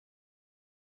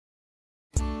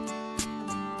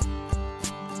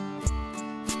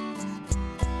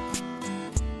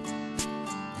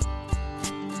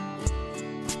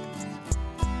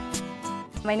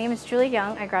My name is Julie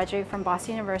Young. I graduated from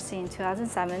Boston University in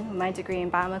 2007 with my degree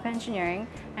in Biomedical Engineering.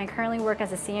 I currently work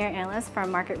as a senior analyst for a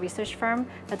market research firm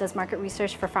that does market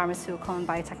research for pharmaceutical and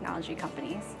biotechnology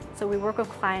companies. So we work with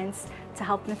clients to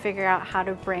help them figure out how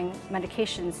to bring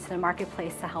medications to the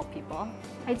marketplace to help people.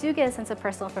 I do get a sense of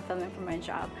personal fulfillment from my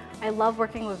job. I love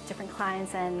working with different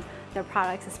clients and their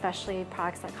products, especially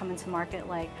products that come into market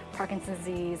like Parkinson's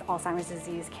disease, Alzheimer's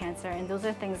disease, cancer, and those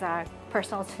are things that are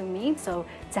personal to me. So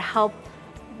to help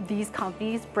these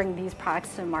companies bring these products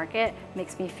to the market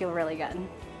makes me feel really good.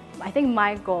 I think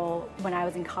my goal when I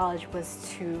was in college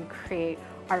was to create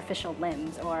artificial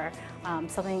limbs or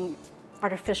something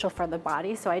artificial for the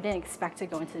body, so I didn't expect to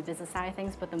go into the business side of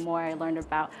things, but the more I learned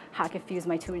about how I could fuse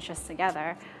my two interests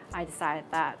together, I decided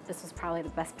that this was probably the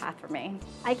best path for me.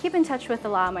 I keep in touch with a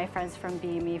lot of my friends from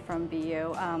BME, from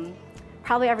BU.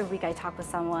 Probably every week I talk with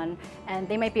someone, and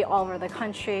they might be all over the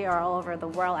country or all over the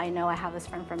world. I know I have this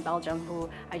friend from Belgium who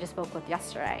I just spoke with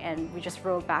yesterday, and we just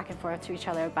wrote back and forth to each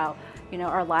other about,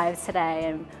 our lives today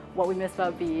and what we miss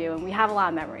about BU, and we have a lot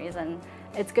of memories, and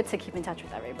it's good to keep in touch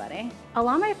with everybody. A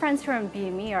lot of my friends who are in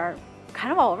BME are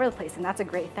kind of all over the place, and that's a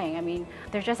great thing. I mean,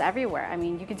 they're just everywhere. I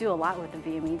mean, you can do a lot with the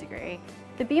BME degree.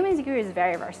 The BME degree is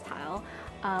very versatile.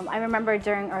 I remember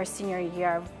during our senior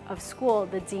year of school,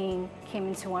 the dean came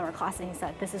into one of our classes and he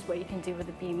said, "This is what you can do with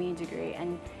the BME degree."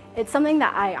 And it's something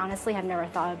that I honestly have never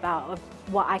thought about of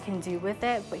what I can do with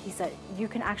it, but he said, you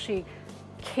can actually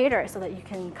cater so that you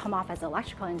can come off as an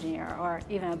electrical engineer or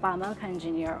even a biomedical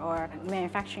engineer or a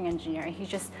manufacturing engineer. And he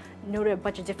just noted a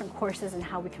bunch of different courses and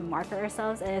how we can market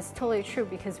ourselves, and it's totally true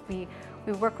because we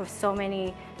work with so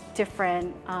many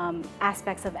different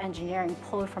aspects of engineering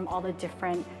pulled from all the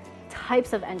different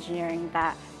types of engineering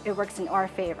that it works in our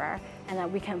favor and that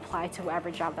we can apply to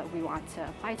whatever job that we want to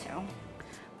apply to.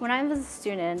 When I was a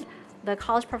student, the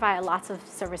college provided lots of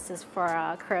services for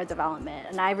career development,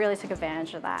 and I really took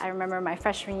advantage of that. I remember my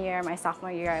freshman year, my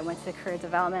sophomore year, I went to the career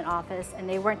development office, and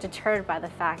they weren't deterred by the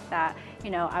fact that,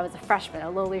 I was a freshman, a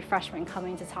lowly freshman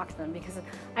coming to talk to them, because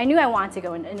I knew I wanted to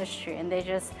go into industry, and they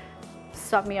just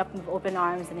swept me up with open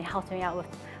arms, and they helped me out with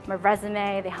my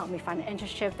resume, they helped me find an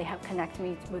internship, they helped connect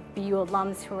me with BU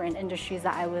alums who were in industries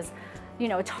that I was,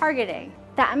 targeting.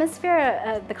 The atmosphere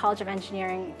at the College of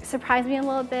Engineering surprised me a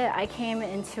little bit. I came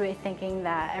into it thinking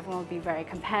that everyone would be very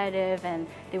competitive and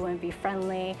they wouldn't be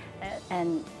friendly,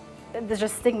 and there's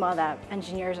just stigma that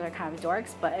engineers are kind of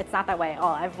dorks, but it's not that way at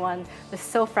all. Everyone was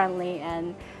so friendly,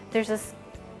 and there's this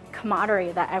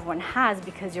camaraderie that everyone has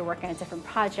because you're working on different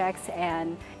projects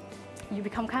and you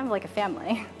become kind of like a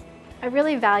family. I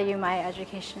really value my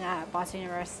education at Boston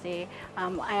University.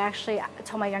 I actually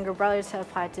told my younger brother to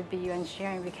apply to BU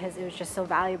Engineering because it was just so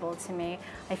valuable to me.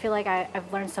 I feel like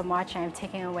I've learned so much and I've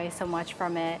taken away so much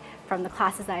from it, from the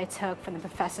classes that I took, from the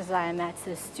professors that I met,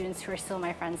 to the students who are still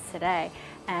my friends today.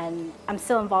 And I'm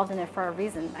still involved in it for a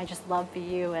reason. I just love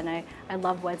BU, and I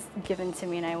love what's given to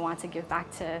me, and I want to give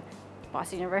back to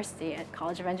Boston University at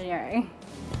College of Engineering.